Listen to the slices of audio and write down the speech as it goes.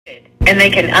And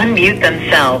they can unmute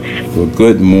themselves. Well,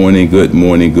 good morning,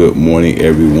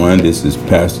 everyone. This is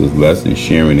Pastor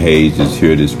Lester&Sharon Hayes is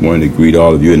here this morning to greet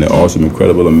all of you in the awesome,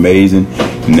 incredible, amazing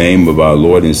name of our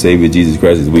Lord and Savior Jesus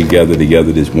Christ as we gather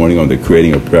together this morning on the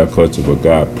Creating a Prayer Culture for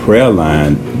God prayer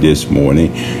line this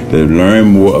morning to learn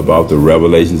more about the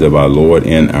revelations of our Lord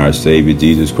and our Savior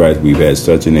Jesus Christ. We've had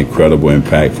such an incredible,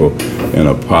 impactful, in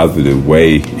a positive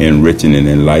way, enriching and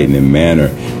enlightening manner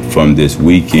from this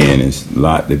weekend. It's a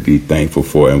lot to be thankful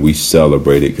for, and we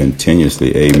celebrate it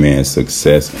continuously. Amen.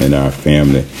 Success in our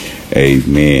family.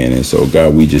 Amen. And so,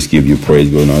 God, we just give you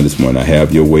praise going on this morning. I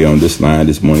have your way on this line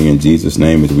this morning in Jesus'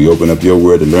 name as we open up your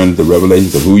word to learn the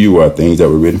revelations of who you are, things that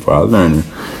were written for our learning.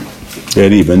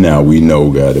 And even now we know,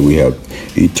 God, that we have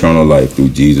eternal life through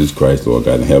Jesus Christ, Lord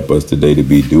God. And help us today to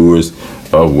be doers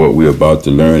of what we're about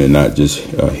to learn and not just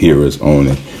hearers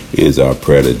only is our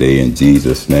prayer today in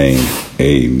Jesus' name.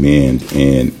 Amen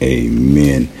and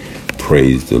amen.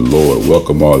 Praise the Lord.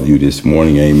 Welcome all of you this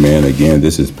morning. Amen. Again,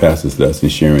 this is Pastor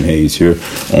Lester&Sharon Hayes here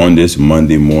on this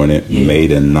Monday morning, May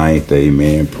the 9th.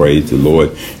 Amen. Praise the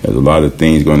Lord. There's a lot of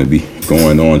things going to be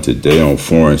going on today on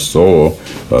foreign soil.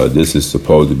 This is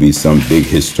supposed to be some big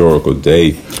historical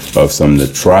day of some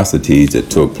atrocities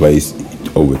that took place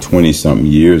over 20-something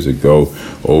years ago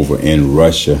over in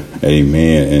Russia.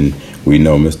 Amen. And we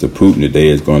know Mr. Putin today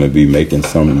is going to be making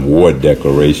some war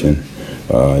declaration.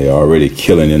 They're already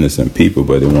killing innocent people,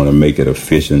 but they want to make it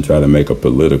official and try to make a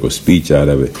political speech out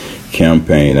of it,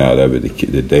 campaign out of it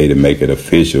today to make it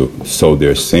official. So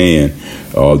they're saying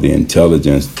all the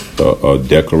intelligence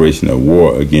declaration of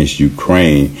war against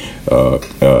Ukraine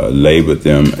labeled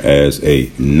them as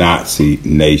a Nazi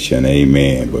nation.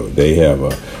 Amen. But they have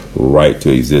a right to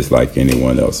exist like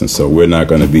anyone else. And so we're not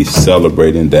going to be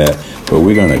celebrating that, but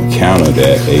we're going to counter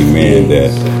that. Amen.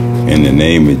 That in the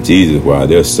name of Jesus, while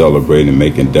they're celebrating,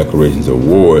 making declarations of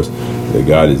wars, that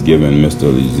God has given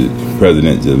Mr.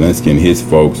 President Zelensky and his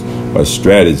folks a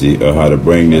strategy of how to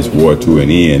bring this war to an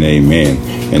end. Amen.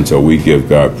 And so we give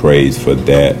God praise for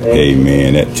that.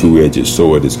 Amen. That two-edged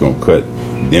sword is going to cut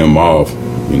them off.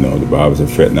 You know, the Bible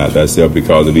says, fret not thyself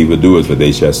because of evildoers, but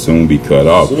they shall soon be cut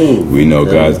off. We know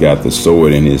God's got the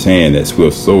sword in his hand, that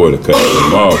swift sword to cut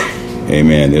them off.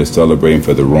 Amen. They're celebrating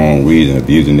for the wrong reason,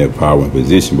 abusing their power and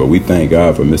position. But we thank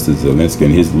God for Mr. Zelensky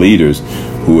and his leaders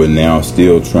who are now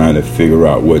still trying to figure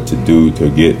out what to do to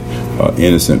get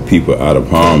innocent people out of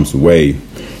harm's way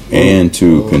and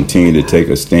to continue to take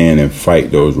a stand and fight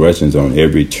those Russians on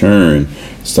every turn,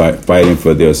 fighting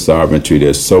for their sovereignty.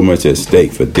 There's so much at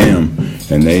stake for them,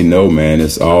 and they know, man,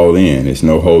 it's all in. It's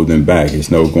no holding back.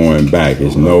 It's no going back.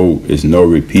 It's no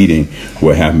repeating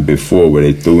what happened before where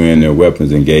they threw in their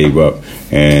weapons and gave up.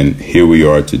 And here we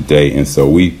are today. And so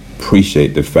we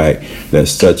appreciate the fact that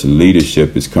such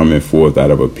leadership is coming forth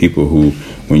out of a people who,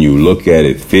 when you look at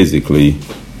it physically,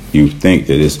 you think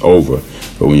that it's over.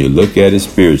 But when you look at it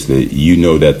spiritually, you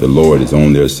know that the Lord is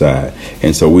on their side.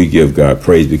 And so we give God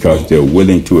praise because they're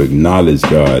willing to acknowledge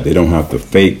God. They don't have to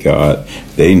fake God.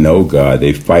 They know God.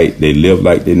 They fight. They live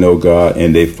like they know God,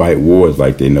 and they fight wars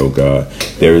like they know God.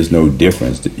 There is no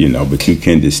difference, you know, but you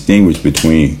can distinguish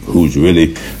between who's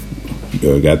really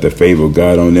got the favor of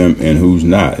God on them and who's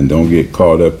not, and don't get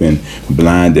caught up and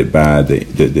blinded by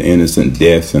the innocent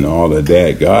deaths and all of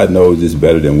that. God knows this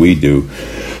better than we do.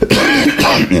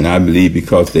 And I believe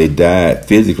because they died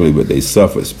physically, but they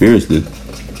suffered spiritually,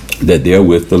 that they're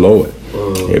with the Lord.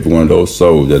 Every one of those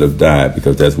souls that have died,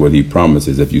 because that's what he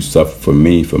promises. If you suffer for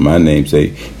me, for my name's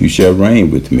sake, you shall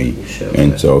reign with me.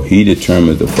 And so he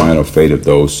determines the final fate of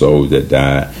those souls that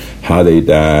died. How they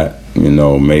died, you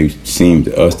know, may seem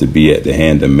to us to be at the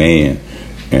hand of man,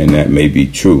 and that may be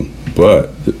true. But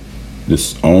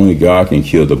this only God can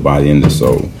kill the body and the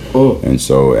soul. And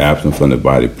so absent from the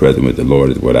body, present with the Lord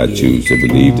is what I choose to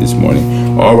believe this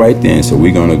morning. All right then, so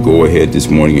we're going to go ahead this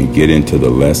morning and get into the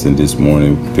lesson this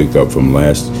morning. Pick up from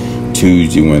last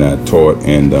Tuesday when I taught,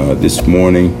 and this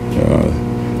morning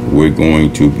we're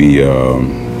going to be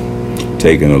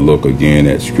taking a look again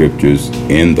at scriptures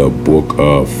in the book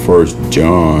of 1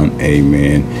 John,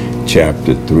 amen,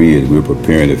 chapter 3, as we're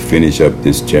preparing to finish up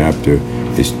this chapter.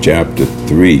 It's chapter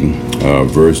 3,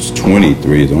 verse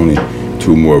 23. It's only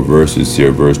two more verses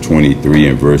here, verse 23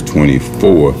 and verse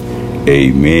 24.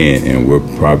 Amen. And we're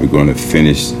probably going to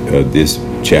finish this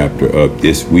chapter up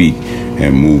this week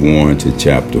and move on to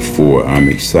chapter 4. I'm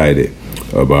excited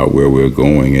about where we're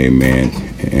going. Amen.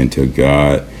 And to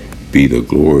God be the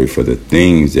glory for the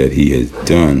things that he has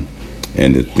done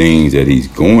and the things that he's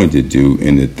going to do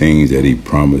and the things that he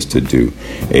promised to do.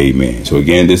 Amen. So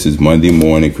again, this is Monday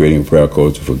morning, Creating Prayer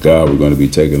Culture for God. We're going to be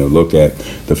taking a look at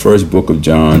the first book of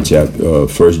John,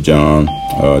 First John,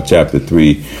 chapter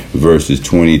 3, verses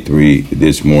 23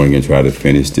 this morning, and try to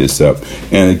finish this up.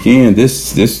 And again,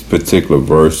 this particular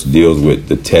verse deals with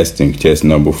the testing, test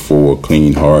number 4,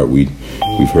 clean heart. We've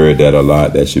heard that a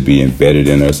lot. That should be embedded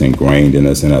in us, ingrained in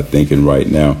us, in our thinking right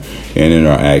now, and in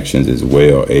our actions as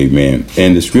well. Amen.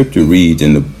 And the scripture reads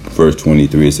in the verse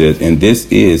 23, it says, and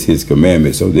this is his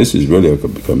commandment. So this is really a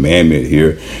commandment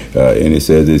here. And it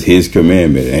says it's his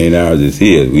commandment. It ain't ours, it's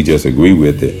his. We just agree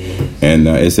with it. And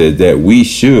it says that we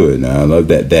should. Now, I love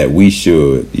that we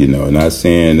should, not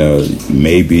saying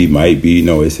maybe, might be.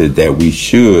 No, it says that we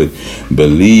should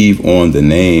believe on the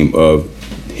name of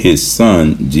his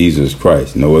son, Jesus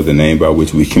Christ. No other name by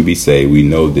which we can be saved. We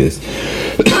know this.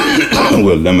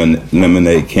 We'll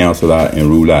eliminate, cancel out, and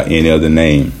rule out any other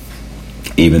name.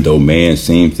 Even though man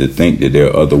seems to think that there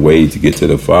are other ways to get to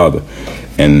the Father,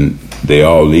 and they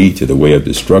all lead to the way of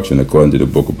destruction, according to the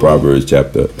book of Proverbs,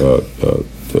 chapter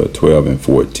 12 and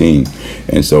 14.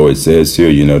 And so it says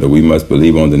here, that we must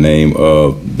believe on the name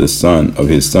of the Son, of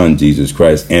his Son, Jesus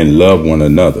Christ, and love one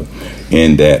another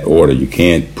in that order. You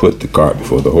can't put the cart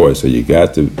before the horse. So you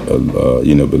got to,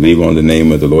 believe on the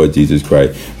name of the Lord Jesus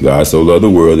Christ. God so loved the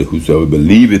world that whosoever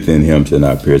believeth in him shall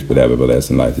not perish but have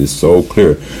everlasting life. It's so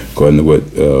clear, according to what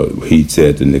he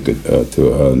said to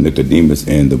Nicodemus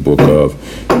in the book of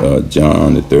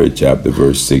John, the 3rd chapter,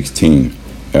 verse 16.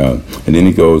 And then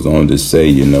he goes on to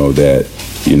say, that,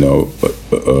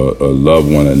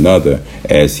 love one another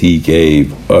as he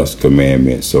gave us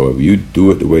commandments. So if you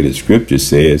do it the way the scripture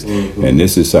says, and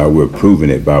this is how we're proving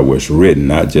it by what's written,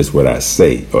 not just what I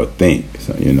say or think.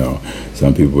 So,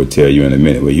 some people will tell you in a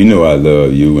minute, well, I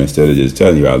love you, instead of just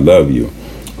telling you I love you.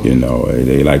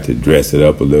 They like to dress it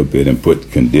up a little bit and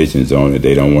put conditions on it.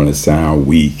 They don't want to sound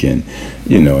weak and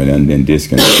then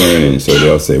disconcerting. So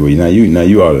they'll say, well,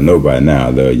 you ought to know by now I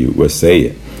love you. Well, say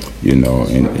it,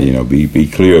 and be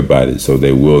clear about it so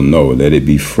they will know. Let it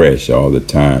be fresh all the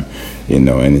time, and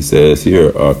it says here,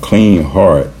 a clean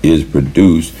heart is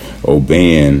produced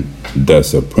obeying the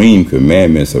supreme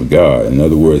commandments of God. In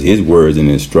other words, his words and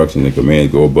instructions and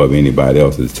commands go above anybody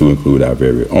else's, to include our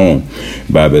very own.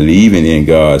 By believing in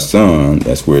God's Son,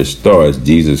 that's where it starts,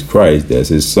 Jesus Christ, that's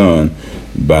his Son,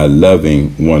 by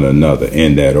loving one another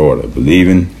in that order.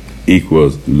 Believing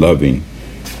equals loving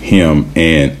him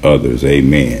and others.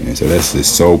 Amen. And so that's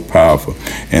just so powerful.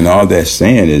 And all that's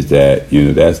saying is that,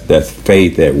 that's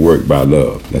faith at work by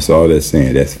love. That's all that's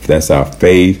saying. That's how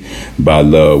faith by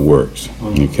love works.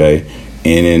 Okay.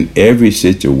 And in every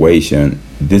situation,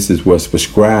 this is what's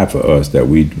prescribed for us, that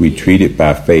we treat it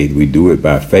by faith. We do it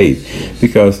by faith,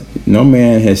 because no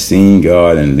man has seen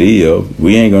God and lived.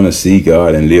 We ain't going to see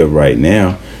God and live right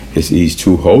now. He's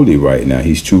too holy right now.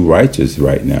 He's too righteous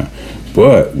right now.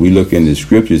 But we look in the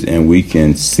scriptures and we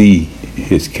can see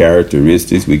his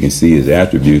characteristics, we can see his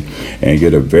attributes, and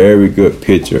get a very good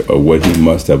picture of what he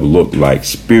must have looked like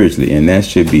spiritually. And that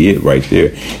should be it right there.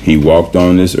 He walked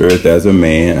on this earth as a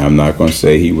man. I'm not going to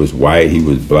say he was white, he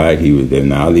was black,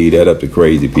 and I'll leave that up to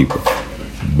crazy people.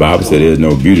 The Bible said there's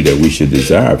no beauty that we should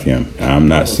desire of him. I'm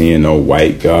not seeing no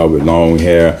white God with long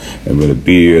hair and with a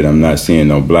beard. I'm not seeing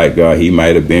no black God. He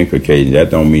might have been Caucasian. That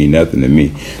don't mean nothing to me.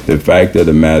 The fact of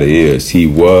the matter is, he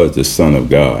was the Son of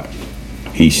God.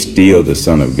 He's still the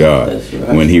Son of God.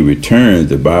 Right. When he returns,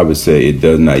 the Bible says it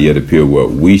does not yet appear what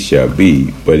we shall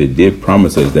be, but it did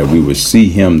promise us that we will see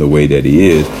him the way that he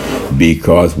is,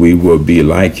 because we will be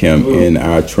like him in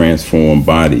our transformed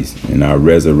bodies, in our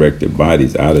resurrected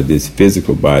bodies, out of this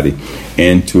physical body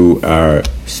into our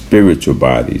spiritual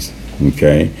bodies.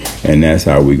 Okay, and that's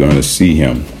how we're going to see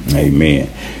him. Amen.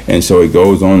 And so it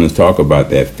goes on to talk about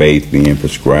that faith being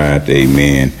prescribed.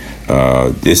 Amen.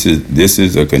 This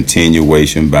is a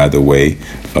continuation, by the way,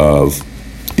 of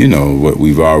what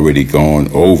we've already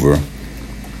gone over.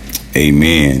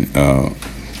 Amen.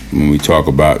 When we talk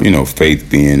about faith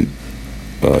being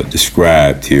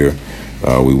described here,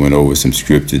 we went over some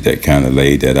scriptures that kind of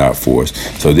laid that out for us.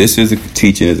 So this is a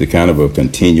teaching, is a kind of a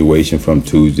continuation from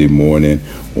Tuesday morning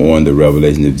on the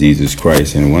revelation of Jesus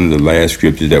Christ. And one of the last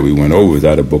scriptures that we went over is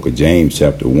out of the book of James,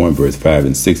 chapter 1, verse 5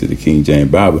 and 6 of the King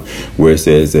James Bible, where it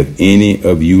says, if any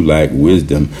of you lack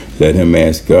wisdom, let him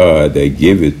ask God that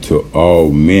giveth to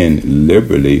all men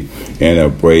liberally and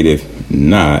upbraideth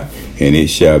not, and it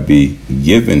shall be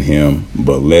given him,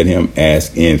 but let him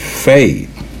ask in faith.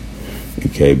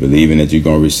 Okay, believing that you're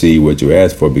going to receive what you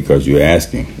ask for because you're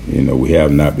asking. We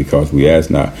have not because we ask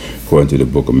not. According to the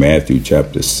book of Matthew,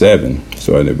 chapter 7,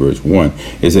 starting at verse 1,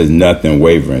 it says nothing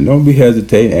wavering. Don't be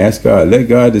hesitating. Ask God. Let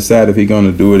God decide if he's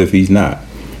going to do it, if he's not.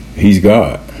 He's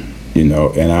God. And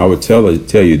I would tell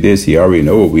you this, he already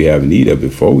know what we have need of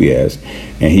before we ask,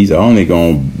 and he's only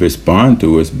going to respond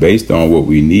to us based on what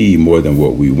we need more than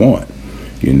what we want.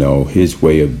 His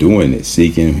way of doing it,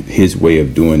 seeking his way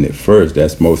of doing it first.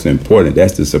 That's most important.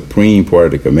 That's the supreme part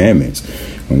of the commandments.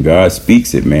 When God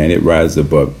speaks it, man, it rises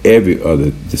above every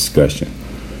other discussion.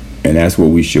 And that's what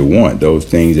we should want. Those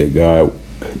things that God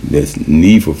that's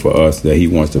needful for us, that he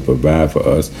wants to provide for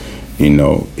us.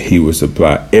 He will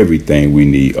supply everything we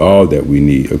need, all that we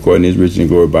need, according to his riches and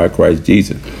glory by Christ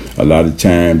Jesus. A lot of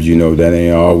times, that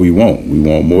ain't all we want. We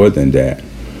want more than that.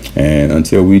 And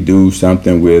until we do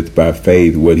something by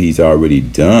faith, what he's already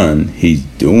done, he's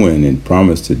doing and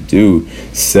promised to do,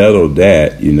 settle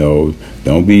that,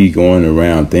 don't be going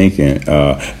around thinking,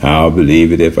 I'll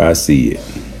believe it if I see it.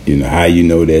 How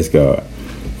that's God?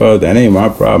 Well, that ain't my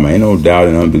problem. Ain't no doubt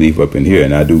and unbelief up in here.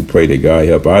 And I do pray that God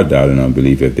help our doubt and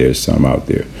unbelief if there's some out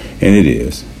there. And it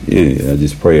is. I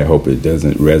just pray, I hope it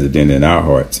doesn't resident in our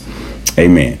hearts.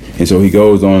 Amen. And so he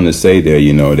goes on to say there,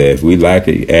 that if we like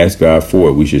it, ask God for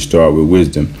it. We should start with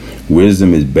wisdom.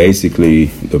 Wisdom is basically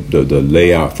the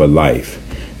layout for life.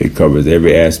 It covers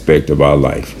every aspect of our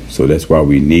life. So that's why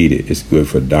we need it. It's good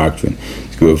for doctrine.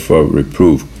 It's good for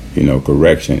reproof,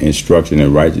 correction, instruction,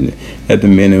 and righteousness. That the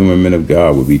men and women of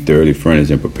God will be thoroughly furnished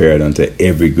and prepared unto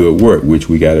every good work, which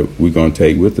we're going to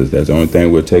take with us. That's the only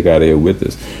thing we'll take out of here with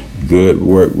us. Good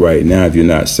work right now, if you're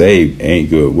not saved, ain't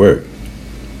good work.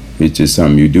 It's just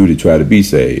something you do to try to be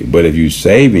saved. But if you're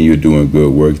saved and you're doing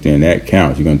good work, then that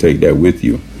counts. You're going to take that with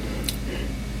you.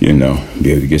 Be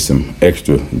able to get some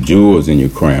extra jewels in your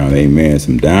crown. Amen.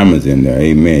 Some diamonds in there.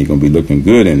 Amen. You're going to be looking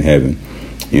good in heaven.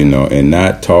 And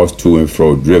not tossed to and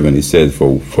fro driven. It says,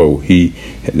 for he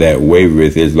that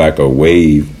wavereth is like a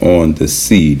wave on the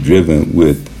sea, driven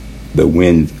with the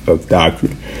wind of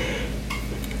doctrine.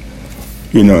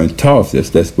 And tossed.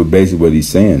 That's basically what he's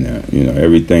saying now.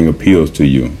 Everything appeals to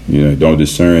you. Don't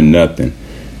discern nothing.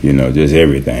 Just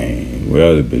everything.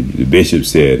 Well, the bishop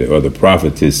said it, or the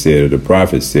prophetess said it, or the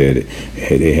prophet said it.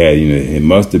 They had, it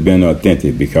must have been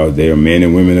authentic because they are men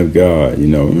and women of God.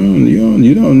 You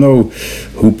don't know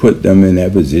who put them in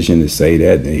that position to say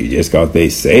that. Just because they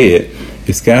say it,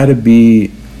 it's got to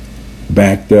be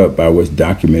backed up by what's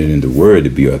documented in the Word to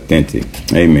be authentic.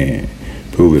 Amen.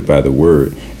 Prove it by the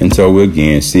Word. And so we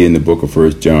again see in the book of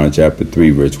 1 John chapter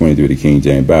 3 verse 23 the King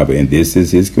James Bible, and this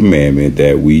is his commandment,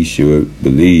 that we should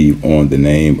believe on the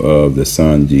name of the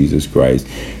Son Jesus Christ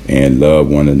and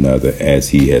love one another as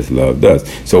he has loved us.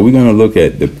 So we're going to look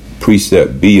at the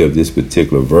precept B of this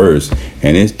particular verse,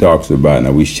 and it talks about,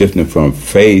 now we're shifting from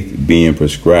faith being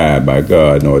prescribed by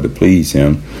God in order to please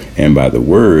him and by the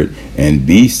Word, and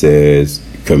B says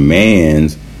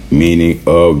commands, meaning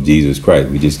of Jesus Christ.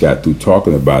 We just got through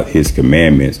talking about his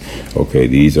commandments. Okay,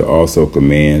 these are also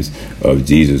commands of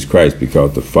Jesus Christ,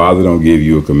 because the Father don't give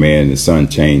you a command and the Son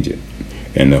change it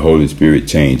and the Holy Spirit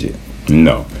change it.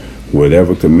 No.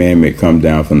 Whatever commandment come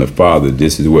down from the Father,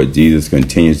 this is what Jesus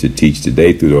continues to teach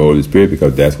today through the Holy Spirit,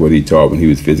 because that's what he taught when he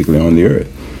was physically on the earth.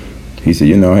 He said,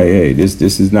 hey, this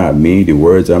is not me. The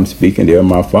words I'm speaking, they're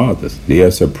my Father's. They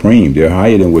are supreme. They're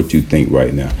higher than what you think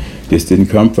right now. This didn't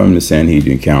come from the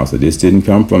Sanhedrin Council. This didn't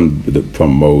come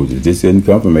from Moses. This didn't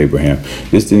come from Abraham.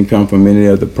 This didn't come from any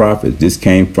of the prophets. This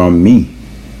came from me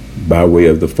by way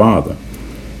of the Father.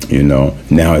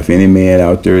 Now, if any man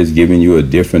out there is giving you a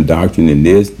different doctrine than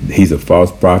this, he's a false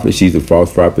prophet, she's a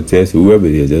false prophetess, whoever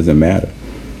it is, doesn't matter.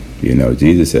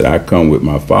 Jesus said, I come with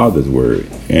my Father's word.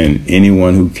 And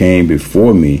anyone who came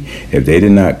before me, if they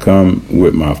did not come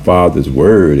with my Father's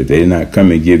word, if they did not come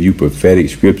and give you prophetic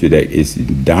scripture that is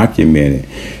documented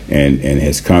and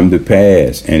has come to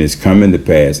pass and is coming to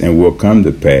pass and will come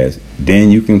to pass, then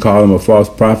you can call them a false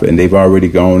prophet, and they've already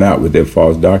gone out with their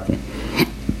false doctrine.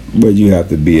 But you have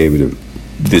to be able to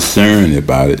discern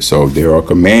about it. So there are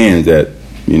commands that,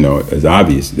 it's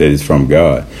obvious that it's from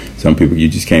God. Some people, you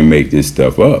just can't make this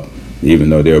stuff up, even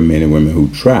though there are men and women who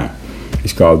try.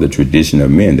 It's called the tradition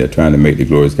of men. They're trying to make the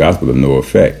glorious gospel of no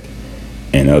effect.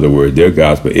 In other words, their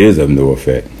gospel is of no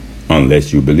effect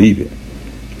unless you believe it.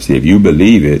 See, if you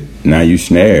believe it, now you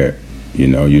snared,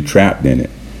 you're trapped in it.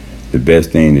 The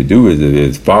best thing to do is, if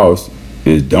it's false,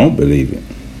 is don't believe it.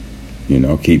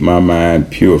 Keep my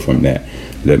mind pure from that.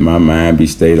 Let my mind be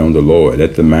stayed on the Lord.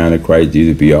 Let the mind of Christ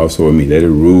Jesus be also in me. Let it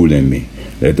rule in me.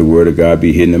 Let the word of God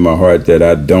be hidden in my heart, that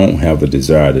I don't have a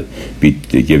desire to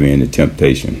give in to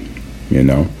temptation.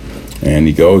 And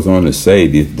he goes on to say,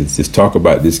 just talk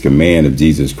about this command of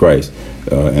Jesus Christ.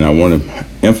 And I want to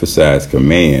emphasize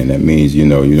command. That means, you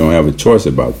don't have a choice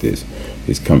about this.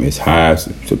 It's high,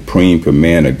 supreme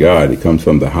command of God. It comes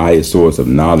from the highest source of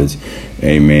knowledge.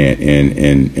 Amen.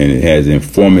 And it has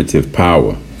informative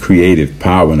power, creative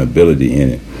power and ability in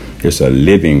it. It's a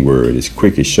living word. It's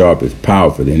quick, it's sharp, it's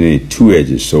powerful than any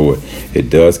two-edged sword. It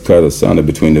does cut asunder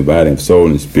between the body and soul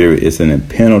and spirit. It's an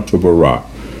impenetrable rock,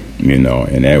 and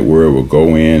that word will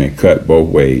go in and cut both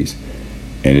ways.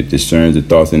 And it discerns the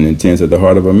thoughts and intents of the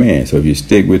heart of a man. So if you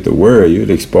stick with the word,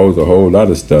 you'll expose a whole lot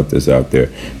of stuff that's out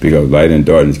there, because light and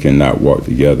darkness cannot walk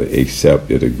together except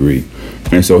it agree.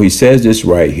 And so he says this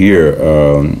right here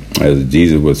as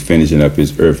Jesus was finishing up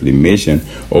his earthly mission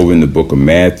over in the book of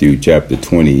Matthew, chapter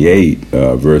 28,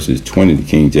 verses 20, the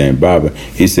King James Bible.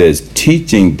 He says,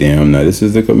 teaching them. Now, this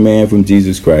is the command from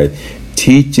Jesus Christ.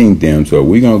 Teaching them. So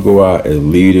we're going to go out as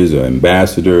leaders or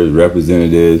ambassadors,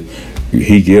 representatives.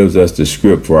 He gives us the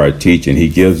script for our teaching. He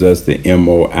gives us the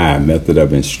MOI, method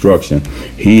of instruction.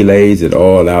 He lays it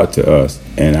all out to us.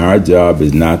 And our job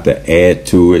is not to add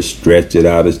to it, stretch it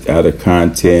out of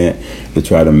content, to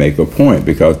try to make a point,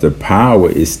 because the power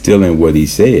is still in what he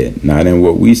said, not in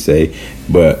what we say,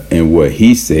 but in what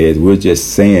he says. We're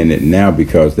just saying it now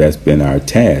because that's been our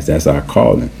task. That's our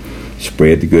calling.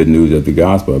 Spread the good news of the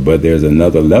gospel. But there's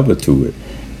another level to it.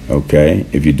 Okay,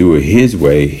 if you do it his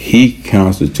way, he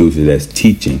constitutes it as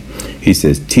teaching. He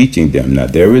says, teaching them. Now,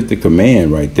 there is the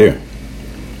command right there.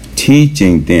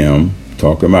 Teaching them,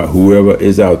 talking about whoever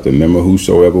is out there. Remember,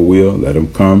 whosoever will, let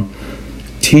them come.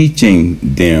 Teaching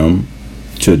them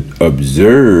to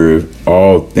observe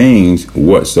all things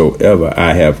whatsoever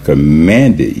I have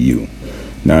commanded you.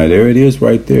 Now, there it is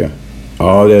right there.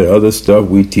 All that other stuff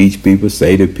we teach people,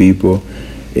 say to people,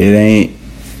 it ain't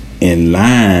in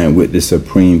line with the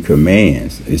supreme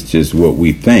commands. It's just what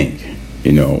we think.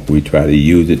 We try to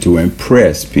use it to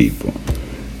impress people,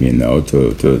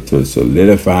 to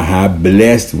solidify how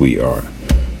blessed we are.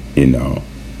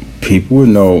 People will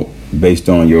know based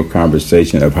on your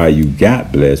conversation of how you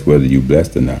got blessed, whether you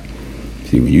blessed or not.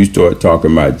 See, when you start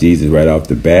talking about Jesus right off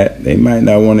the bat, they might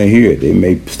not want to hear it. They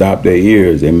may stop their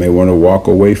ears. They may want to walk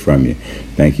away from you,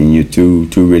 thinking you're too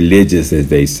religious, as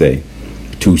they say.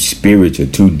 Too spiritual,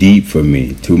 too deep for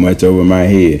me, too much over my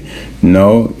head.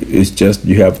 No, it's just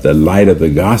you have the light of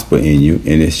the gospel in you,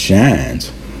 and it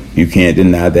shines. You can't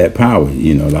deny that power.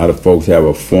 A lot of folks have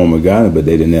a form of godliness, but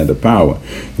they didn't have the power.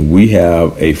 We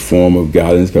have a form of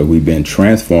godliness because we've been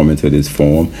transformed into this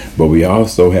form, but we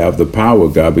also have the power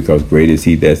of God, because greater is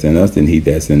he that's in us than he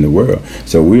that's in the world.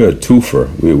 So we're a twofer.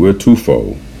 We're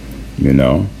twofold,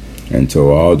 And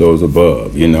so all those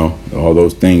above, all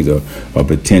those things are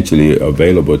potentially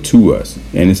available to us.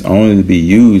 And it's only to be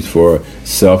used for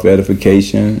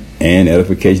self-edification and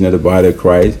edification of the body of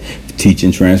Christ,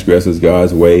 teaching transgressors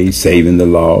God's ways, saving the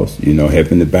lost,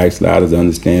 helping the backsliders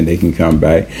understand they can come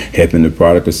back, helping the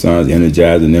prodigal sons,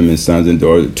 energizing them and sons and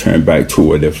daughters to turn back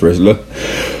toward their first love.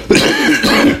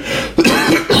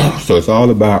 So it's all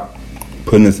about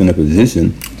putting us in a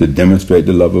position to demonstrate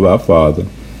the love of our Father,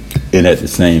 and at the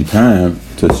same time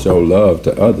to show love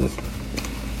to others.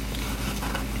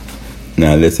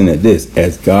 Now listen at this.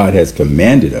 As God has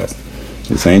commanded us.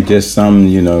 This ain't just something,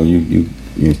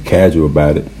 you're casual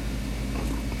about it.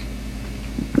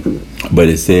 But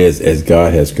it says, as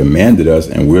God has commanded us,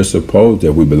 and we're supposed,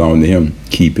 that we belong to him,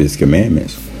 keep his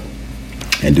commandments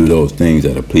and do those things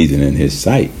that are pleasing in his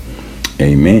sight.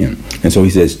 Amen. And so he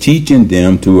says, teaching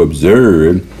them to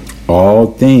observe all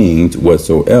things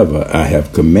whatsoever I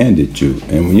have commanded you.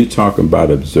 And when you're talking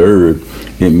about observe,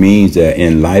 it means that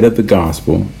in light of the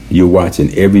gospel, you're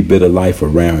watching every bit of life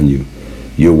around you.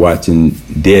 You're watching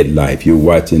dead life. You're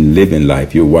watching living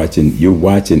life. You're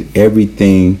watching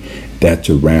everything that's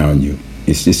around you.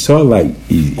 It's just sort of like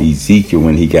Ezekiel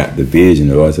when he got the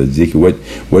vision. Or Ezekiel,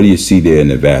 what do you see there in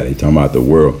the valley? Talking about the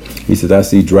world. He says, I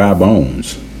see dry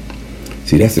bones.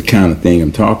 See, that's the kind of thing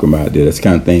I'm talking about there. That's the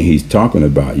kind of thing he's talking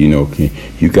about. You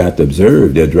got to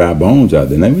observe there are dry bones out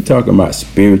there. Now we're talking about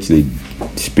spiritual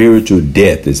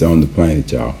death that's on the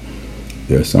planet, y'all.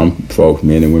 There are some folks,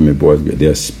 men and women, boys,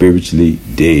 they're spiritually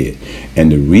dead.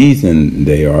 And the reason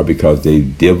they are because they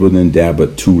dibbled and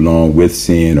dabbled too long with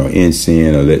sin or in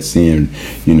sin, or let sin,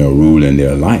 rule in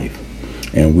their life.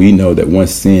 And we know that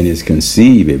once sin is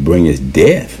conceived, it brings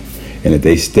death. And if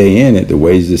they stay in it, the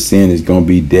wages of sin is going to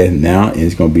be death now, and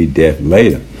it's going to be death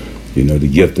later. The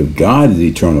gift of God is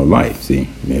eternal life. See,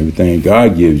 everything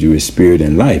God gives you is spirit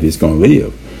and life. It's going to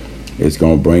live. It's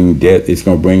going to bring death. It's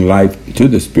going to bring life to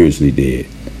the spiritually dead.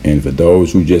 And for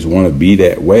those who just want to be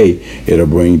that way, it'll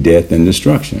bring death and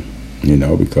destruction.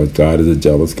 because God is a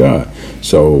jealous God.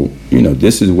 So,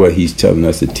 this is what he's telling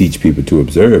us to teach people to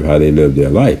observe how they live their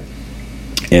life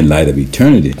in light of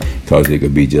eternity, because it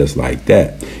could be just like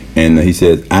that. And he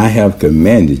says, I have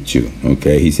commanded you.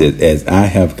 Okay, he says, as I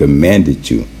have commanded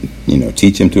you,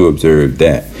 teach him to observe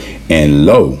that. And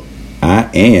lo, I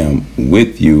am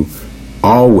with you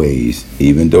always.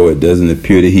 Even though it doesn't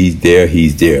appear that he's there,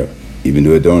 he's there. Even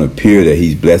though it don't appear that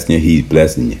he's blessing you, he's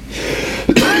blessing you.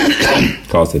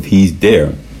 Because if he's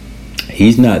there,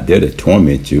 he's not there to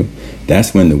torment you.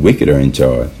 That's when the wicked are in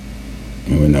charge.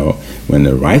 When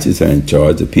the righteous are in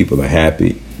charge, the people are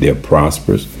happy, they're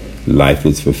prosperous, life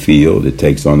is fulfilled, it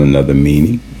takes on another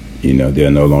meaning.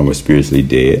 They're no longer spiritually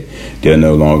dead. They're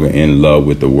no longer in love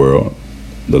with the world,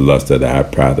 the lust of the eye,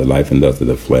 pride of the life, and lust of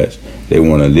the flesh. They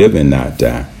want to live and not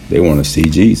die. They want to see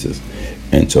Jesus.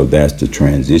 And so that's the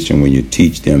transition when you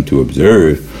teach them to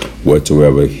observe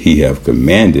whatsoever he have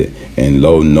commanded. And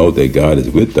lo, know that God is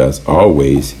with us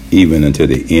always, even until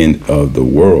the end of the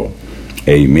world.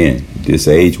 Amen. This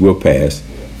age will pass,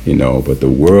 but the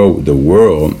world,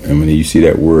 and when you see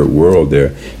that word world there,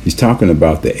 he's talking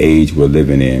about the age we're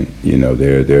living in.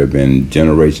 There have been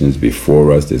generations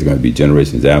before us. There's going to be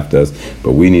generations after us,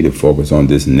 but we need to focus on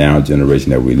this now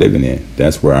generation that we're living in.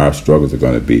 That's where our struggles are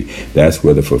going to be. That's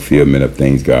where the fulfillment of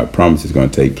things God promised is going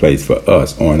to take place for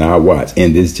us on our watch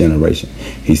in this generation.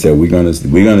 He said we're going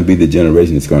to be the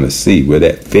generation that's going to see. We're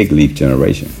that fig leaf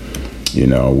generation.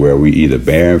 Where we either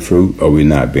bearing fruit or we're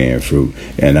not bearing fruit.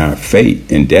 And our fate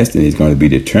and destiny is going to be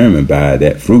determined by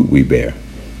that fruit we bear.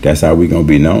 That's how we're going to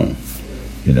be known.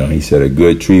 He said a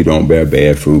good tree don't bear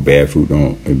bad fruit, bad tree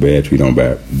don't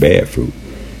bear bad fruit.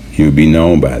 You'll be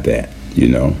known by that,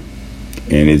 And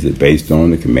is it based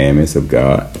on the commandments of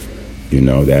God?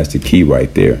 That's the key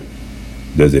right there.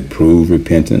 Does it prove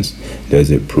repentance? Does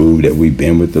it prove that we've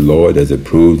been with the Lord? Does it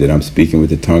prove that I'm speaking with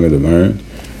the tongue of the learned?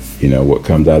 What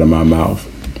comes out of my mouth.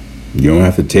 You don't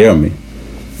have to tell me.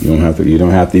 You don't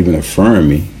have to even affirm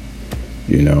me.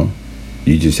 You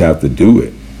just have to do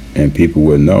it. And people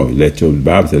will know. The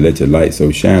Bible said, let your light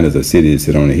so shine as a city that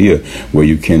sit on a hill where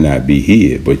you cannot be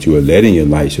hid. But you are letting your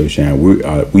light so shine.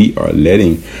 We are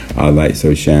letting our light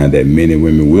so shine that men and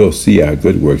women will see our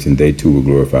good works, and they too will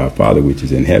glorify our Father which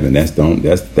is in heaven. That's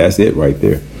it right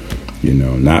there.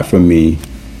 Not for me.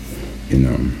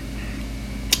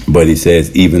 But he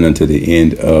says, even unto the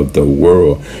end of the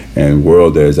world. And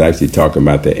world there is actually talking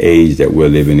about the age that we're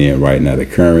living in right now, the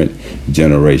current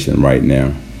generation right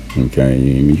now. Okay,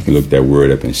 you can look that word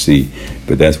up and see.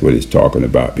 But that's what it's talking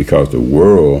about, because the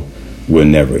world will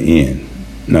never end.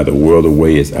 Now, the world, the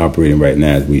way it's operating right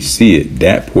now as we see it,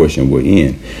 that portion will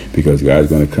end, because God's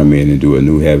going to come in and do a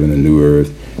new heaven, a new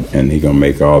earth, and he's going to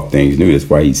make all things new. That's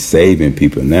why he's saving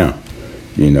people now.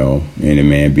 Any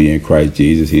man be in Christ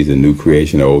Jesus, he's a new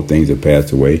creation. Old things have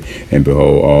passed away, and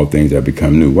behold, all things have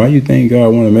become new. Why you think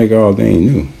God want to make all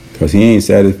things new? Because he ain't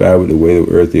satisfied with the way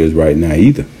the earth is right now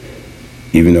either.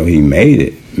 Even though he made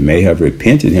it, may have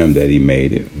repented him that he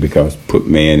made it, because put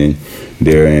man in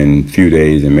there in a few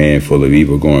days, and man full of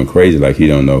evil going crazy like he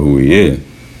don't know who he is.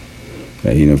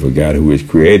 That he done forgot who his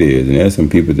creator is. And there's some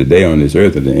people today on this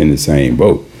earth that are in the same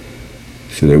boat.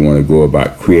 So they want to go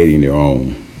about creating their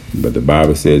own. But the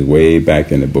Bible says way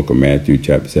back in the book of Matthew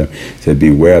chapter 7, said,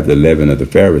 beware of the leaven of the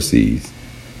Pharisees,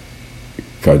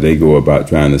 because they go about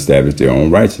trying to establish their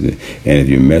own righteousness. And if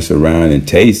you mess around and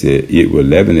taste it, it will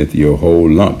leaven it, your whole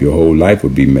lump. Your whole life will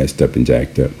be messed up and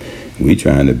jacked up. We're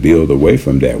trying to build away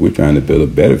from that. We're trying to build a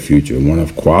better future, one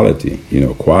of quality,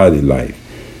 quality life.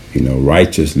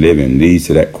 Righteous living leads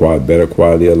to that better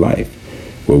quality of life,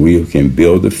 where we can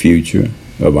build the future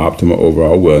of optimal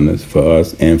overall wellness for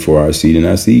us and for our seed and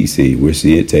our seed. We'll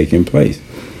see it taking place.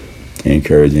 I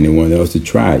encourage anyone else to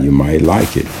try it. You might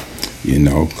like it,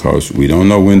 because we don't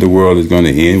know when the world is going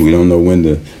to end. We don't know when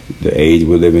the age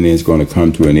we're living in is going to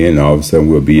come to an end, and all of a sudden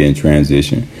we'll be in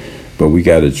transition. But we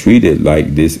got to treat it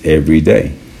like this every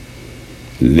day,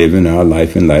 living our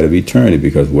life in light of eternity,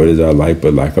 because what is our life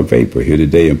but like a vapor? Here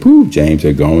today and poof, James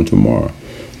had gone tomorrow.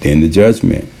 Then the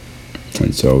judgment.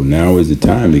 And so now is the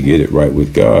time to get it right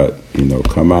with God.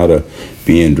 Come out of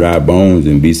being dry bones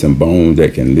and be some bones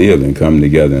that can live and come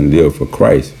together and live for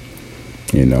Christ.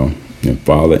 And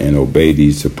follow and obey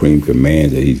these supreme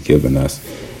commands that he's given us,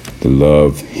 to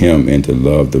love him and to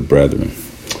love the brethren.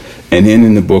 And then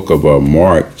in the book of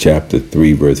Mark, chapter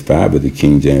 3, verse 5 of the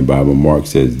King James Bible, Mark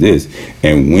says this,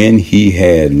 and when he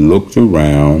had looked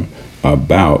around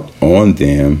about on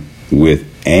them with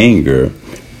anger,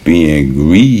 being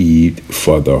grieved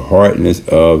for the hardness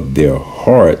of their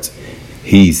hearts,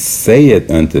 he saith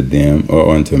unto them,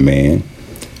 or unto man,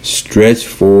 stretch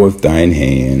forth thine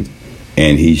hand.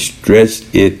 and he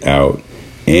stretched it out,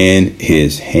 and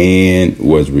his hand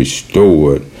was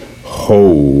restored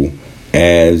whole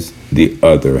as the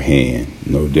other hand.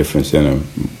 No difference in them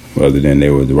other than they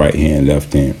were the right hand,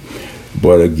 left hand.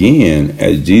 But again,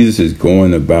 as Jesus is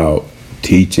going about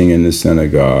teaching in the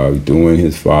synagogue, doing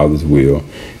his Father's will,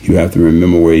 you have to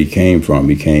remember where he came from.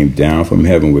 He came down from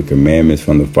heaven with commandments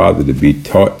from the Father to be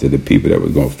taught to the people that were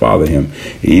going to follow him,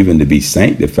 even to be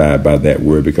sanctified by that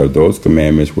word, because those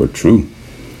commandments were true.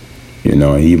 You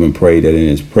know, he even prayed that in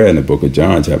his prayer in the book of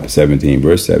John, chapter 17,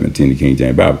 verse 17, the King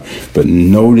James Bible. But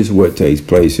notice what takes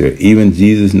place here. Even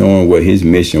Jesus knowing what his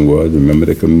mission was, remember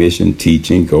the commission,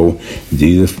 teaching, go.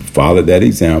 Jesus followed that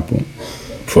example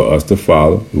for us to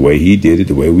follow, the way he did it,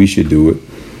 the way we should do it,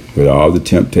 with all the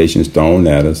temptations thrown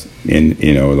at us. And,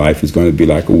 you know, life is going to be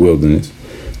like a wilderness.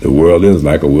 The world is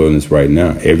like a wilderness right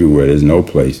now. Everywhere, there's no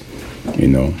place, you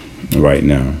know, right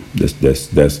now that's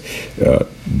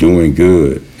doing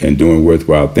good and doing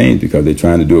worthwhile things, because they're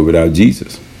trying to do it without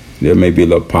Jesus. There may be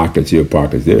little pockets here,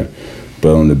 pockets there,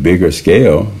 but on the bigger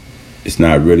scale, it's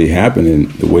not really happening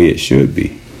the way it should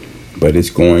be. But it's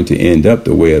going to end up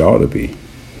the way it ought to be.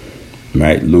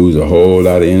 Might lose a whole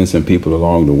lot of innocent people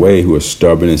along the way who are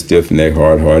stubborn and stiff-necked,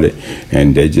 hard-hearted,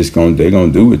 and they're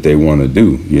gonna do what they want to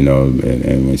do, you know.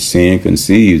 And when sin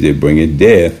conceives, it brings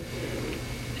death.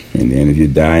 And then if you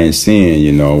die in sin,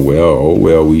 you know,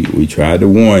 we tried to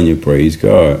warn you, praise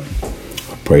God.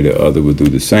 I pray the other will do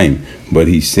the same. But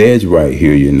he says right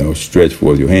here, you know, stretch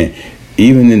forth your hand.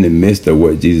 Even in the midst of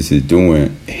what Jesus is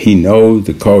doing, he knows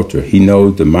the culture. He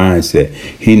knows the mindset.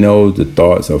 He knows the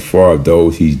thoughts of far of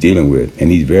those he's dealing with. And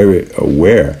he's very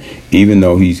aware, even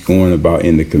though he's going about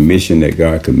in the commission that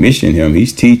God commissioned him.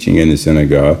 He's teaching in the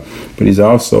synagogue, but he's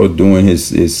also doing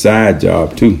his side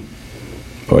job too.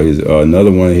 Or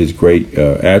another one of his great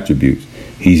attributes.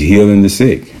 He's healing the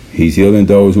sick. He's healing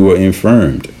those who are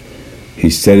infirmed.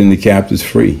 He's setting the captives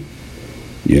free.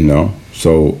 You know,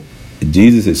 so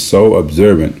Jesus is so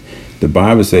observant. The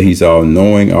Bible says he's all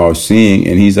knowing, all seeing,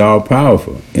 and he's all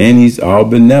powerful, and he's all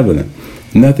benevolent.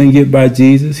 Nothing get by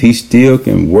Jesus. He still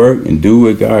can work and do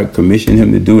what God commissioned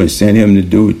him to do and sent him to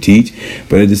do, teach.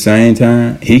 But at the same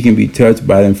time, he can be touched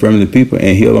by the infirmity of people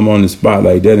and heal them on the spot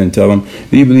like that and tell them,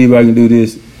 do you believe I can do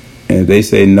this? And if they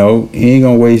say no, he ain't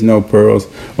going to waste no pearls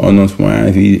on no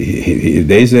swine. If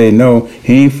they say no,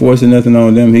 he ain't forcing nothing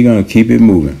on them. He going to keep it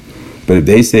moving. But if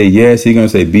they say yes, he's going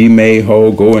to say, be made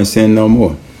whole, go and sin no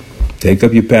more. Take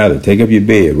up your pallet, take up your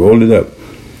bed, roll it up.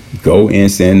 Go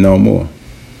and sin no more.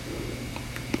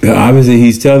 Obviously,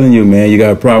 he's telling you, man, you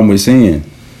got a problem with sin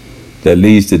that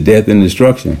leads to death and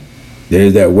destruction.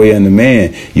 There's that way in the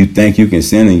man. You think you can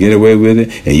sin and get away with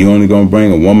it, and you're only going to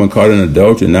bring a woman caught in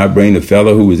adultery and not bring the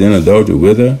fellow who was in adultery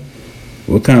with her?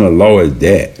 What kind of law is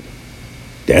that?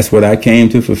 That's what I came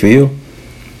to fulfill?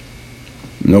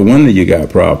 No wonder you got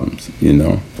problems, you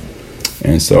know.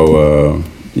 And so,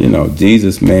 you know,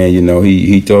 Jesus, man, you know,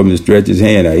 he told him to stretch his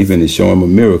hand out, even to show him a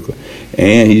miracle.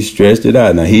 And he stretched it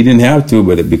out. Now, he didn't have to,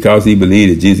 but because he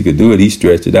believed that Jesus could do it, he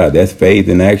stretched it out. That's faith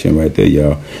in action right there,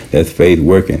 y'all. That's faith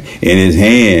working. And his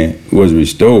hand was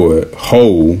restored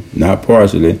whole, not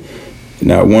partially,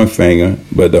 not one finger,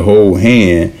 but the whole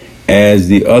hand as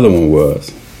the other one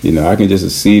was. You know, I can just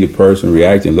see the person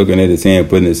reacting, looking at his hand,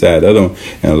 putting it aside the other one,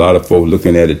 and a lot of folks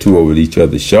looking at it too over each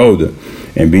other's shoulder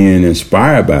and being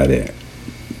inspired by that.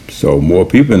 So more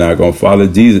people are not going to follow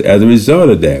Jesus as a result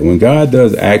of that. When God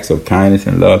does acts of kindness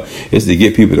and love, it's to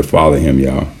get people to follow him,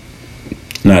 y'all.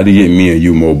 Not to get me and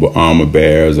you more armor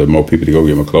bearers or more people to go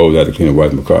get my clothes out to clean and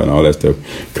wash my car and all that stuff,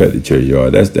 cut the church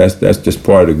yard. That's just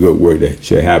part of the good work that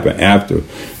should happen after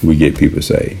we get people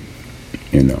saved,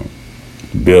 you know.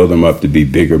 Build them up to be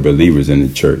bigger believers in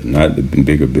the church, not the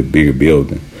bigger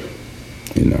building,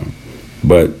 you know.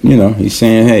 But, you know, he's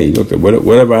saying, hey, look,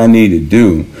 whatever I need to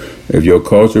do, if your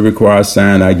culture requires a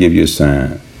sign, I give you a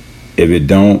sign. If it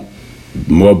don't,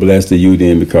 more blessed are you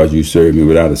then because you serve me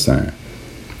without a sign,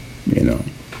 you know.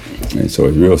 And so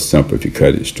it's real simple if you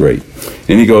cut it straight.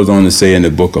 Then he goes on to say in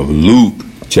the book of Luke,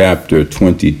 chapter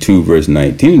 22, verse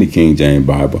 19 in the King James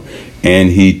Bible, and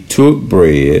he took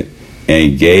bread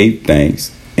and gave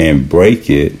thanks and brake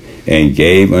it and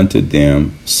gave unto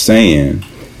them, saying,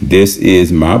 this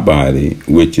is my body,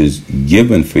 which is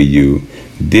given for you.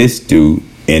 This do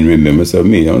in remembrance of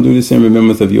me. Don't do this in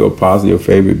remembrance of your apostle, your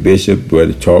favorite bishop,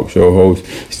 brother, talk show host,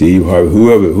 Steve Harvey,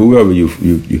 whoever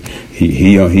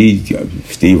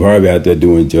Steve Harvey out there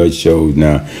doing judge shows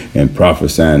now and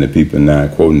prophesying to people now,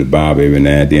 quoting the Bible every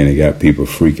now and then. It got people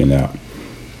freaking out,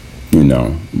 you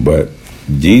know. But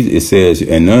Jesus, it says,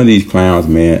 and none of these clowns,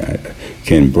 man,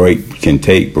 can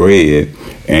take bread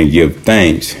and give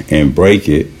thanks and break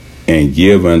it and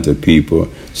give unto people,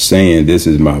 saying, this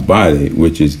is my body,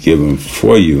 which is given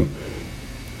for you.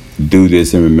 Do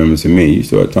this in remembrance of me. You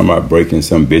start talking about breaking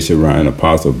some bishop around an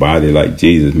apostle body like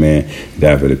Jesus, man,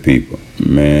 die for the people.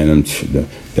 Man, let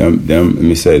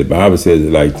me say, the Bible says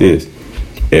it like this.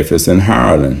 If it's an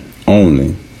hireling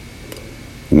only,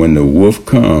 when the wolf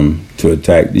come to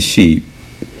attack the sheep,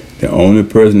 the only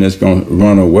person that's going to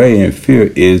run away in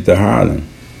fear is the hireling.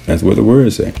 That's what the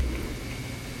word says.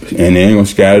 And they ain't going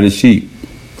to scatter the sheep,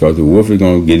 because the wolf is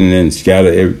going to get in there and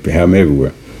scatter have them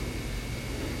everywhere.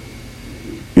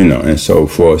 You know, and so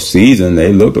for a season,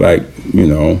 they look like, you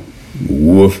know,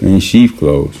 wolf in sheep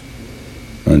clothes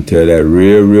until that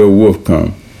real wolf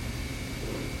come.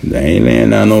 They ain't laying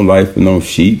down no life for no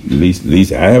sheep. At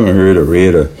least I haven't heard or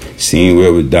read or seen where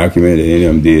it was documented any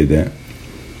of them did that.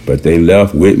 But they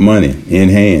left with money in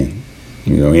hand,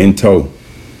 you know, in tow,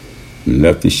 and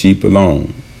left the sheep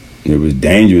alone. It was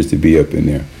dangerous to be up in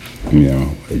there. You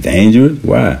know, dangerous?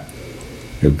 Why?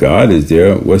 If God is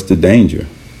there, what's the danger?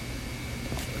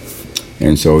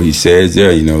 And so he says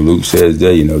there, you know, Luke says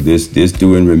there, you know, this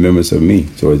do in remembrance of me.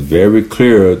 So it's very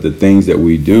clear the things that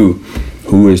we do,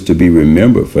 who is to be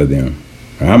remembered for them.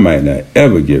 I might not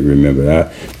ever get remembered. I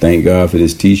thank God for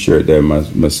this T-shirt that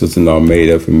my sister-in-law made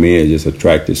up for me. It just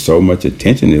attracted so much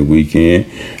attention this weekend.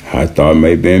 I thought it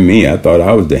may have been me. I thought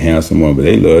I was the handsome one, but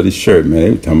they love the shirt, man.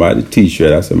 They were talking about the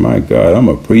T-shirt. I said, my God, I'm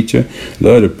a preacher.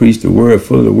 Love to preach the word,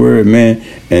 full of the word, man.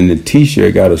 And the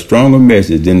T-shirt got a stronger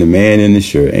message than the man in the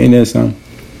shirt. Ain't that something?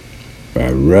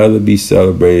 I'd rather be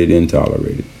celebrated than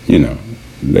tolerated. You know,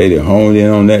 lady honed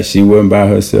in on that. She wasn't by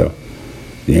herself.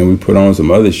 Then we put on some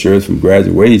other shirts from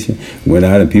graduation, went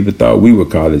out and people thought we were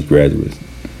college graduates.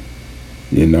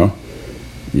 You know,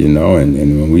 and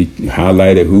when we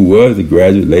highlighted who was the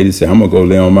graduate, lady said, I'm gonna go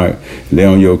lay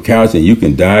on your couch and you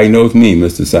can diagnose me,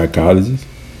 Mr. Psychologist.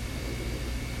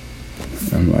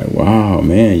 I'm like, wow,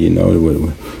 man, you know,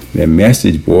 that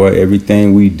message, boy,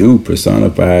 everything we do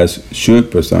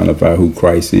should personify who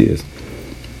Christ is.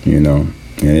 You know,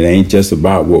 and it ain't just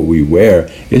about what we wear,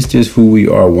 it's just who we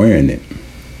are wearing it.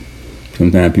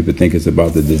 Sometimes people think it's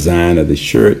about the design of the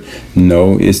shirt.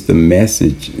 No, it's the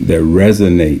message that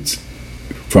resonates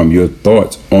from your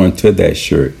thoughts onto that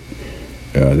shirt.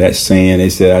 That saying, they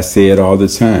said, I say it all the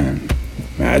time.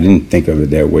 I didn't think of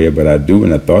it that way, but I do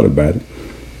when I thought about it.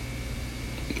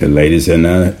 The lady said,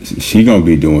 nah, she going to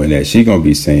be doing that. She going to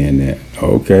be saying that.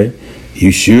 Okay.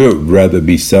 You should rather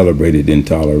be celebrated than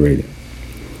tolerated.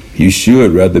 You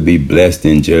should rather be blessed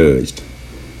than judged.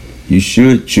 You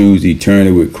should choose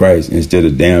eternity with Christ instead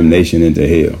of damnation into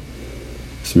hell.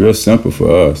 It's real simple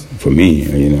for us, for me,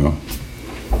 you know.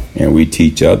 And we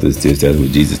teach others this. That's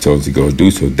what Jesus told us to go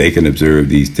do so they can observe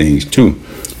these things too.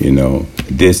 You know,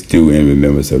 this do in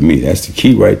remembrance of me. That's the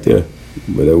key right there.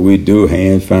 Whatever we do,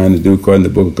 hands find to do, according to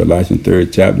the book of Colossians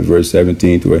 3rd chapter, verse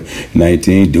 17 to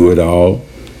 19, do it all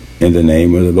in the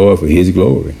name of the Lord for his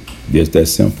glory. Just that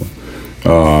simple.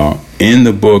 In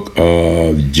the book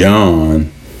of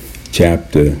John,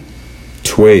 chapter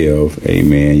 12,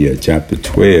 amen, yeah, chapter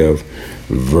 12,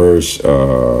 verse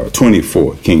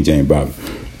 24, King James Bible.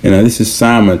 And now this is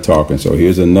Simon talking, so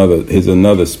here's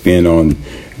another spin on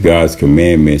God's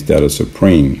commandments that are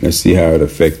supreme. Let's see how it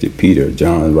affected Peter.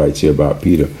 John writes here about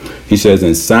Peter. He says,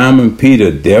 and Simon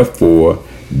Peter therefore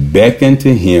beckoned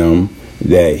to him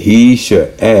that he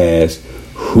should ask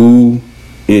who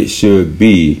it should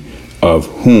be of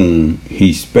whom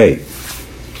he spake.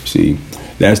 See,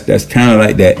 that's kind of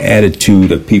like that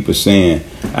attitude of people saying,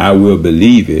 I will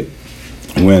believe it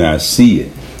when I see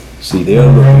it. See,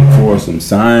 they're looking for some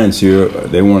signs here.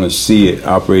 They want to see it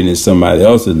operating in somebody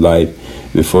else's life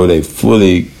before they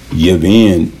fully give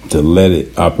in to let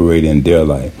it operate in their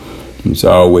life. It's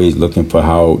always looking for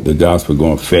how the gospel is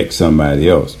going to affect somebody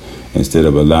else instead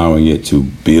of allowing it to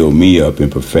build me up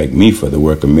and perfect me for the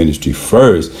work of ministry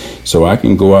first, so I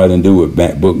can go out and do what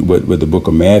the book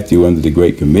of Matthew under the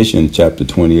Great Commission, chapter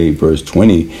 28, verse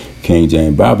 20, King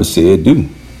James Bible said do.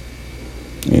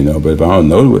 You know, but if I don't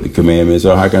know what the commandments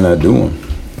are, how can I do them?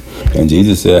 And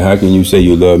Jesus said, how can you say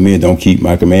you love me and don't keep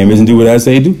my commandments and do what I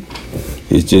say do?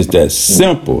 It's just that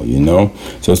simple, you know.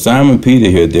 So Simon Peter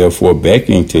here, therefore,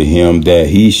 beckoning to him that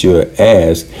he should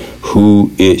ask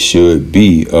who it should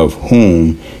be of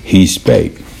whom he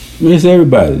spake. It's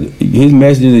everybody. His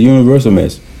message is a universal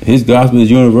message. His gospel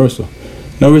is universal.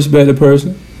 No respect to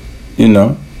person, you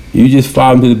know. You just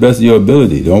follow him to the best of your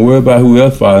ability. Don't worry about who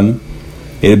else following him.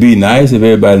 It'd be nice if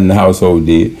everybody in the household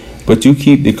did, but you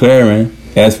keep declaring,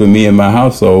 as for me and my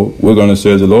household, we're going to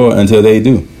serve the Lord until they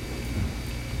do.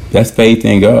 That's faith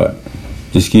in God.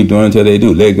 Just keep doing until they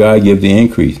do. Let God give the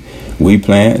increase. We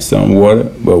plant, some water,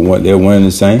 but they're one and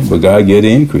the same. But God get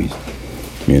the increase,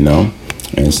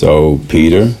 And so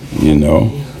Peter, in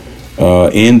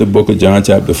the book of John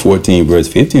chapter 14, verse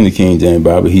 15, the King James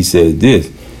Bible, he says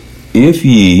this: if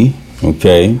ye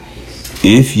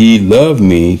love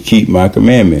me, keep my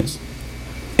commandments.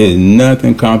 There's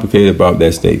nothing complicated about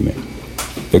that statement.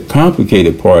 The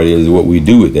complicated part is what we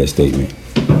do with that statement.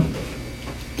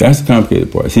 That's the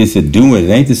complicated part. See, it's the doing. It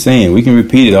ain't the saying. We can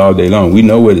repeat it all day long. We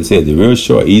know what it says. It's real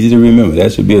short, easy to remember.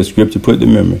 That should be a scripture put to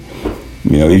memory.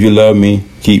 If you love me,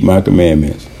 keep my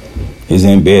commandments. It's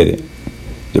embedded.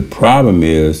 The problem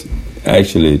is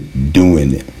actually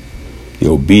doing it. The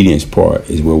obedience part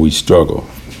is where we struggle.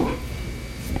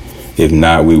 If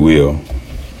not, we will.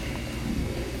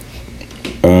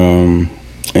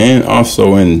 And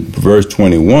also in verse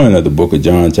 21 of the book of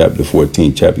John, chapter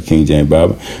 14, chapter King James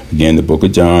Bible. Again, the book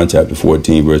of John, chapter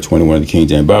 14, verse 21 of the King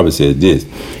James Bible says this: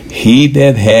 he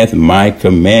that hath my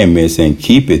commandments and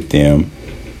keepeth them,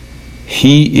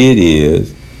 he it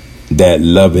is that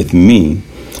loveth me,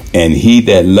 and he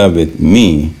that loveth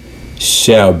me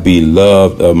shall be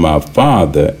loved of my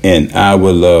Father, and I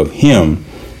will love him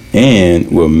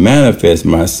and will manifest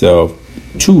myself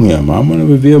to him. I'm going to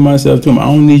reveal myself to him. I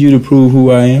don't need you to prove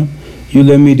who I am. You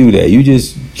let me do that. You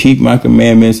just keep my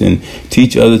commandments and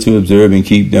teach others to observe and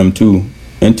keep them too,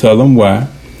 and tell them why.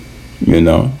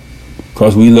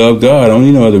 Because we love God. I don't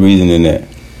need no other reason than that.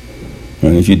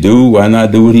 And if you do, why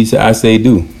not do what I say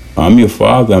do? I'm your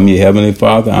Father. I'm your Heavenly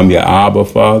Father. I'm your Abba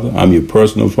Father. I'm your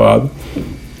personal Father.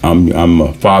 I'm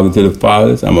a father to the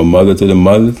fathers. I'm a mother to the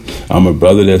mothers. I'm a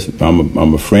brother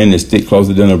I'm a friend that stick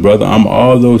closer than a brother. I'm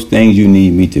all those things you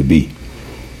need me to be.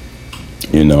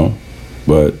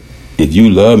 But if you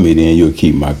love me, then you'll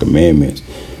keep my commandments,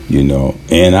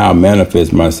 and I'll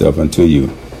manifest myself unto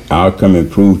you. I'll come and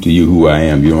prove to you who I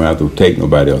am. You don't have to take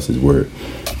nobody else's word.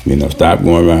 Stop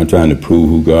going around trying to prove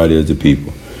who God is to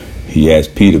people. He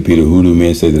asked Peter, who do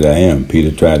men say that I am?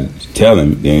 Peter tried to tell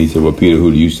him. Then he said, well, Peter,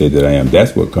 who do you say that I am?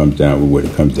 That's what comes down with what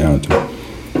it comes down to.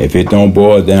 If it don't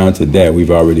boil down to that,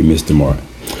 we've already missed the mark.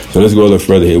 So let's go a little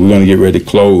further here. We're going to get ready to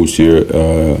close here.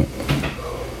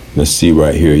 Let's see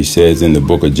right here. He says in the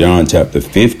book of John, chapter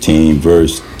 15,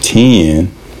 verse 10,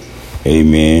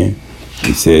 amen.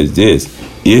 He says this: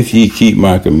 if ye keep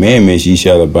my commandments, ye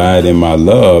shall abide in my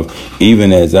love,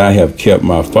 even as I have kept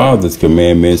my Father's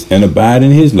commandments and abide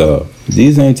in his love.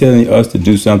 These ain't telling us to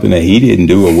do something that he didn't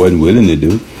do or wasn't willing to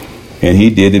do. And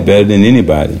he did it better than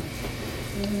anybody.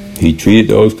 He treated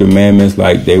those commandments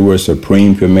like they were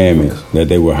supreme commandments, that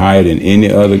they were higher than any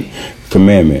other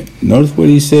commandment. Notice what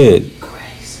he said.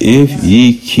 If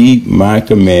ye keep my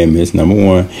commandments, number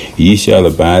one, ye shall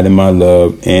abide in my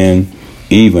love, and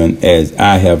even as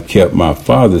I have kept my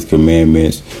Father's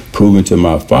commandments, proving to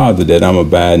my Father that I'm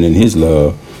abiding in his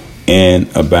love and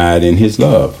abide in his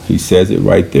love. He says it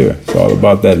right there. It's all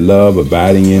about that love,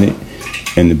 abiding in it.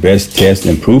 And the best test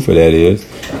and proof of that is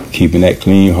keeping that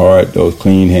clean heart, those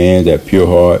clean hands, that pure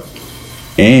heart,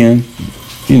 and,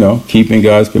 keeping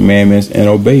God's commandments and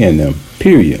obeying them,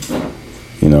 period.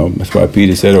 That's why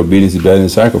Peter said obedience is better than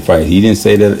sacrifice. He didn't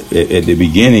say that at the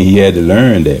beginning. He had to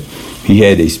learn that. He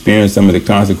had to experience some of the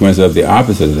consequences of the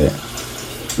opposite of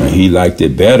that. And he liked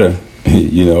it better,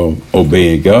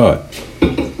 obeying God.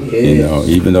 Yes.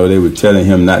 Even though they were telling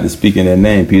him not to speak in their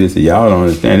name, Peter said, y'all don't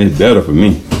understand, it's better for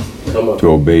me to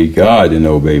obey God than to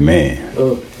obey man.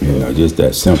 Just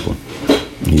that simple.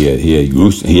 He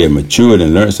had matured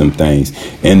and learned some things.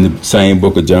 In the same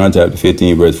book of John, chapter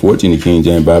 15, verse 14, the King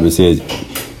James Bible says,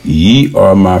 ye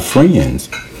are my friends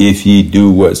if ye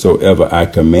do whatsoever I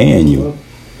command you.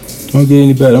 Don't get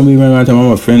any better. Don't be running around telling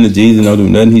I'm a friend of Jesus and don't do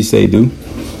nothing he say do.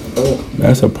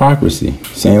 That's hypocrisy.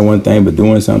 Saying one thing but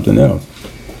doing something else.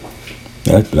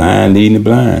 That's blind leading the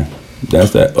blind.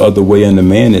 That's that other way in the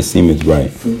man that seemeth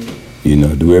right.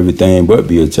 Do everything but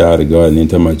be a child of God, and then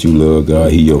talking about you love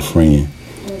God, he your friend.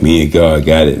 Me and God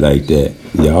got it like that.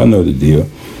 Y'all know the deal.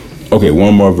 Okay,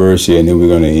 one more verse here, and then we're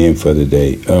going to end for the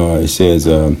day. It says,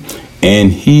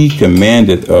 and he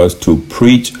commanded us to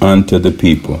preach unto the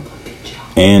people,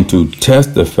 and to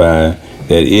testify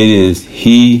that it is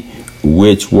he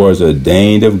which was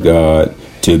ordained of God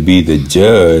to be the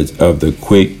judge of the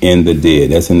quick and the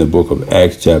dead. That's in the book of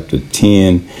Acts chapter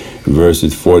 10,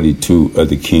 verses 42 of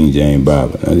the King James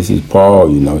Bible. Now this is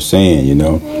Paul, saying,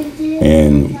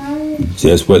 and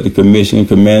just what the commission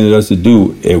commanded us to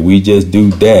do. If we just do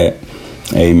that,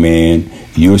 amen,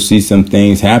 you'll see some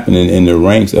things happening in the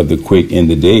ranks of the quick and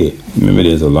the dead. Remember,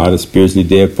 there's a lot of spiritually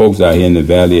dead folks out here in the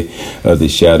valley of the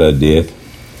shadow of death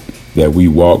that we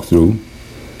walk through.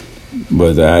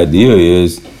 But the idea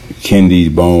is, can these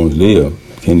bones live?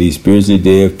 Can these spiritually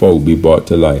dead folk be brought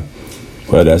to life?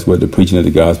 Well, that's what the preaching of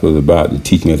the gospel is about. The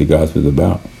teaching of the gospel is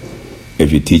about.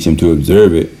 If you teach them to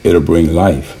observe it, it'll bring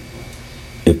life.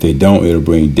 If they don't, it'll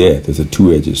bring death. It's a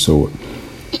two-edged sword.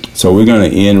 So we're going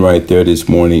to end right there this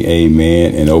morning,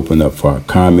 amen, and open up for our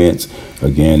comments.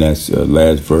 Again, that's the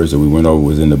last verse that we went over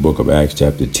was in the book of Acts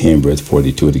chapter 10, verse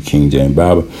 42 of the King James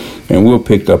Bible. And we'll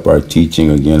pick up our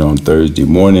teaching again on Thursday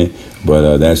morning.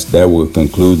 But that will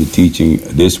conclude the teaching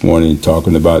this morning,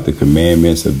 talking about the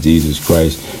commandments of Jesus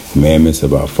Christ, commandments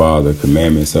of our Father,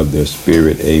 commandments of their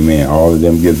Spirit. Amen. All of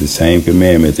them give the same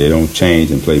commandments. They don't change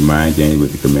and play mind games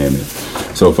with the commandments.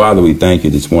 So, Father, we thank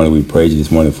you this morning. We praise you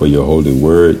this morning for your holy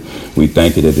word. We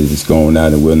thank you that it is going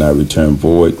out and will not return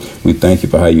void. We thank you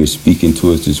for how you're speaking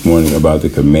to us this morning about the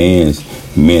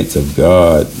commandments of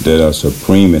God that are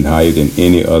supreme and higher than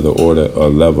any other order or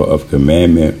level of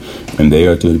commandment. And they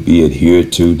are to be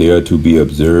adhered to. They are to be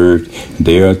observed.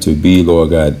 They are to be, Lord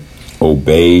God,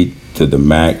 obeyed to the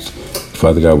max,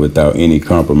 Father God, without any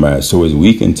compromise. So as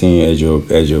we continue as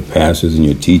your pastors and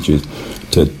your teachers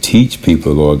to teach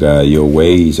people, Lord God, your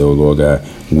ways, oh Lord God,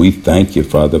 we thank you,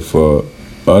 Father, for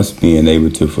us being able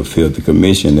to fulfill the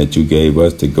commission that you gave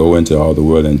us to go into all the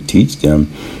world and teach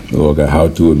them, Lord God, how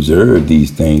to observe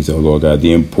these things, oh Lord God,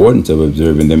 the importance of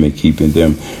observing them and keeping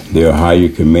them. There are higher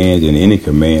commands than any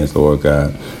commands, Lord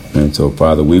God. And so,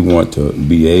 Father, we want to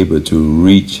be able to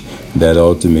reach that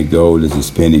ultimate goal is to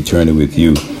spend eternity with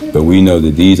you. But we know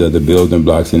that these are the building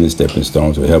blocks and the stepping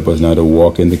stones. So help us now to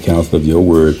walk in the counsel of your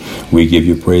word. We give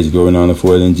you praise, glory, and honor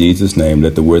for it in Jesus' name.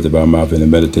 Let the words of our mouth and the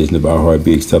meditation of our heart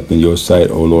be accepted in your sight.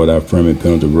 O Lord, our firm and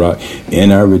penetrable rock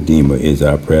and our Redeemer is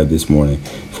our prayer this morning.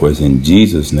 For it's in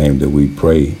Jesus' name that we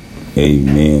pray.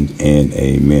 Amen and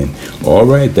amen. All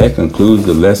right, that concludes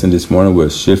the lesson this morning. We'll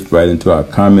shift right into our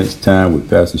comments time with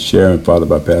Pastor Sharon, followed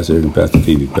by Pastor Eric and Pastor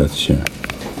Phoebe. Pastor Sharon.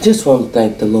 Just want to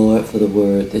thank the Lord for the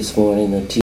word this morning.